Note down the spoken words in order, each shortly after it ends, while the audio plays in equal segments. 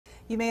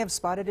You may have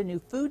spotted a new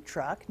food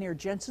truck near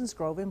Jensen's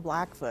Grove in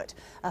Blackfoot.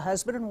 A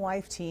husband and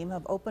wife team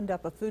have opened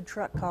up a food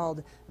truck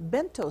called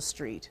Bento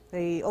Street.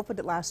 They opened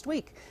it last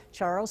week.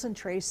 Charles and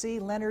Tracy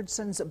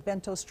Leonardson's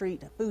Bento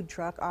Street food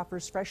truck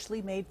offers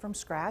freshly made from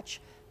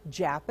scratch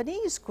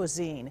Japanese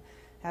cuisine.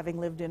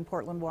 Having lived in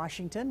Portland,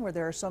 Washington, where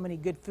there are so many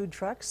good food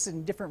trucks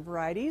in different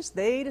varieties,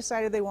 they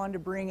decided they wanted to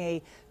bring a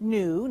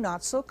new,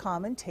 not so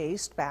common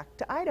taste back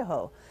to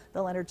Idaho.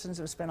 The Leonardsons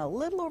have spent a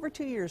little over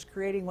 2 years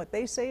creating what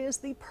they say is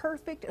the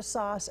perfect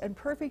sauce and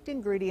perfect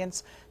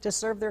ingredients to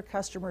serve their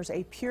customers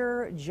a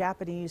pure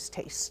Japanese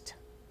taste.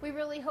 We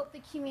really hope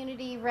the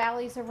community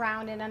rallies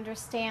around and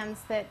understands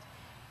that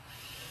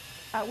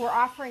we're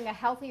offering a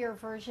healthier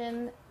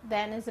version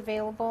than is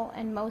available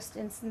in most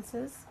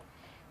instances.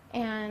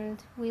 And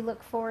we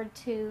look forward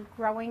to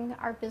growing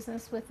our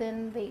business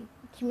within the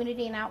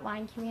community and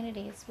outlying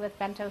communities with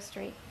Bento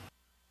Street.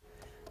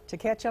 To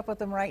catch up with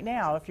them right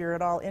now, if you're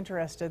at all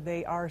interested,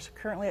 they are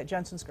currently at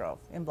Jensen's Grove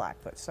in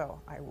Blackfoot,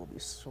 so I will be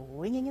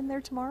swinging in there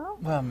tomorrow.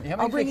 Yeah,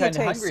 I'll bring you a taste.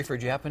 Kind of hungry for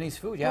Japanese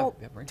food. Yeah, well,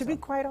 bring to some. be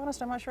quite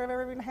honest, I'm not sure I've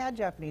ever even had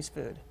Japanese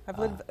food. I've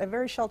lived a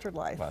very sheltered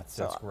life. That's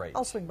so great.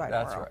 I'll swing by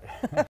tomorrow. That's right.